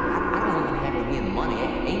 I don't even have to win money.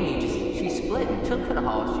 Amy she split and took for the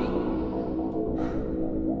house.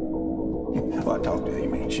 Well, I talked to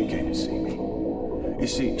Amy. She came to see me. You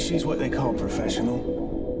see, she's what they call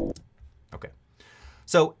professional. Okay.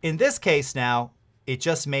 So in this case now, it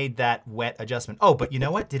just made that wet adjustment. Oh, but you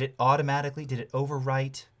know what? Did it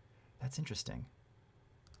overwrite? That's interesting.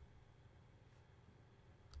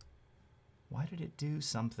 Why did it do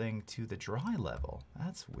something to the dry level?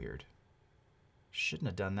 That's weird. Shouldn't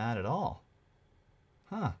have done that at all.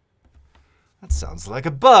 Huh. That sounds like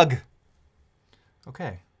a bug.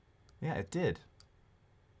 Okay. Yeah, it did.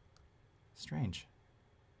 Strange.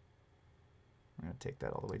 We're going to take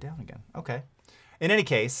that all the way down again. Okay. In any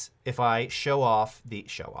case, if I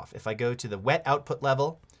if I go to the wet output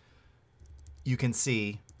level, you can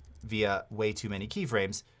see via way too many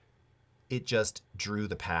keyframes, it just drew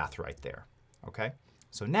the path right there. Okay.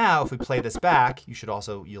 So now if we play this back,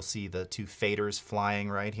 you'll see the two faders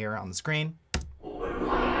flying right here on the screen. No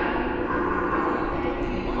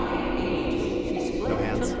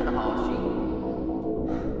hands.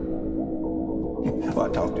 Well, I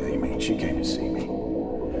talked to Amy. She came to see me.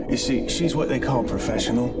 You see, she's what they call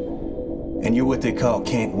professional, and you're what they call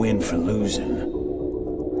can't win for losing.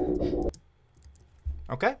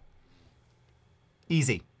 Okay.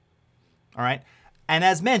 Easy. All right. And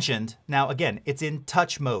as mentioned, now again, it's in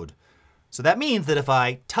touch mode. So that means that if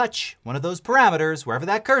I touch one of those parameters, wherever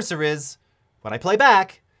that cursor is, when I play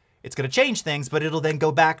back, it's going to change things, but it'll then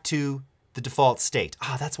go back to the default state.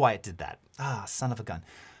 Ah, that's why it did that. Ah, son of a gun.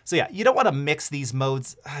 So yeah, you don't want to mix these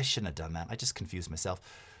modes. I shouldn't have done that. I just confused myself.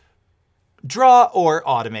 Draw or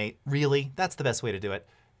automate, really, that's the best way to do it.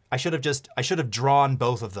 I should have drawn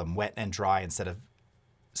both of them, wet and dry, instead of,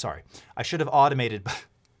 sorry. I should have automated,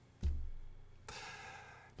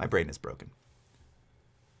 my brain is broken.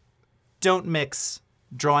 Don't mix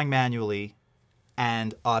drawing manually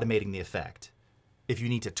and automating the effect. If you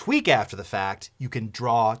need to tweak after the fact, you can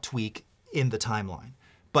tweak in the timeline.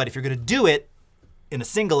 But if you're going to do it in a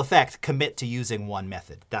single effect, commit to using one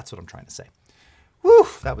method. That's what I'm trying to say. Whew,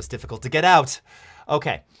 that was difficult to get out.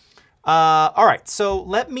 Okay. All right, so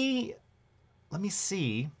let me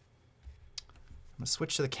see. I'm going to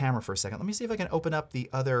switch to the camera for a second. Let me see if I can open up the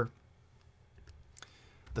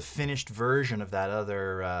finished version of that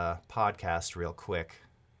other podcast real quick.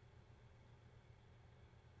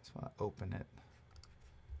 Just want to open it.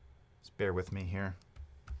 Just bear with me here.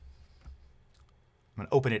 I'm going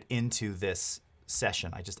to open it into this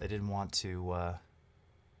session. I didn't want to. Oh,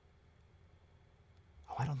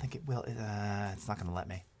 I don't think it will. It's not going to let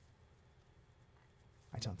me.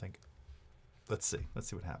 I don't think. Let's see. Let's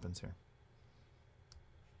see what happens here.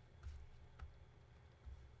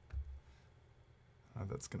 Oh,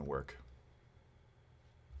 that's going to work.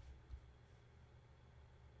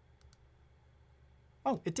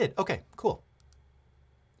 Oh, it did. Okay, cool.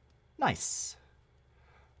 Nice.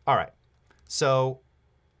 All right. So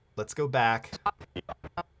let's go back.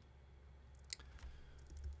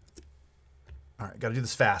 All right, got to do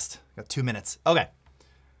this fast. Got 2 minutes. Okay.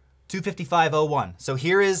 2:55:01. So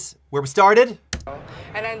here is where we started.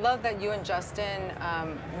 And I love that you and Justin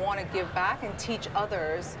want to give back and teach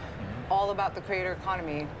others all about the creator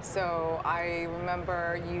economy. So I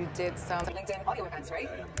remember you did some LinkedIn audio events, right?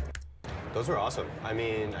 Those were awesome. I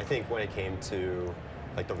mean, I think when it came to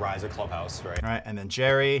like the rise of Clubhouse, right? All right, and then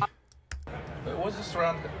Jerry. It was just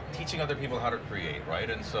around teaching other people how to create, right?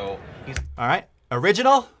 And so he's... All right,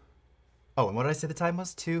 original. Oh, and what did I say the time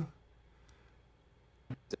was? 2?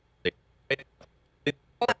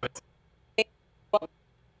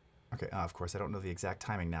 Okay, of course, I don't know the exact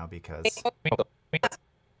timing now because it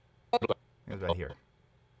was right here.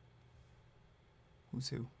 Who's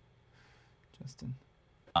who? Justin.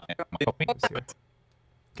 Who's here?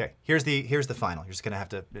 Okay, here's the final. You're just gonna have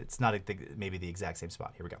to. It's not maybe the exact same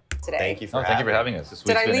spot. Here we go. Today. Thank you for having us. This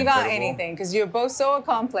Did I week's been leave out incredible. anything? Because you're both so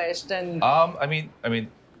accomplished and. I mean,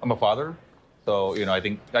 I'm a father, so I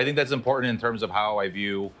think that's important in terms of how I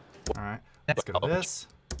view. All right, let's go to this.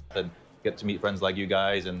 And get to meet friends like you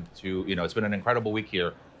guys, and to it's been an incredible week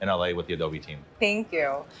here in LA with the Adobe team. Thank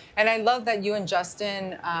you. And I love that you and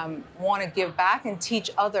Justin want to give back and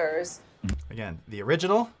teach others. Again, the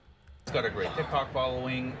original. It's got a great TikTok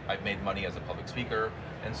following. I've made money as a public speaker,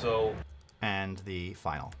 and so. And the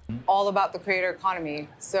final. All about the creator economy.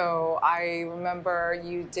 So I remember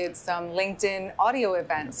you did some LinkedIn audio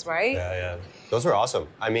events, right? Yeah. Those were awesome.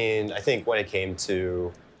 I mean, I think when it came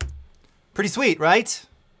to... Pretty sweet, right?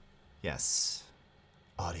 Yes.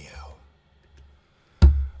 Audio.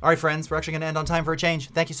 All right, friends, we're actually going to end on time for a change.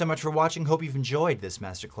 Thank you so much for watching. Hope you've enjoyed this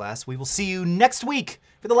masterclass. We will see you next week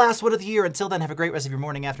for the last one of the year. Until then, have a great rest of your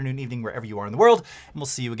morning, afternoon, evening, wherever you are in the world, and we'll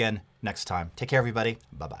see you again next time. Take care, everybody.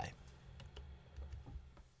 Bye-bye.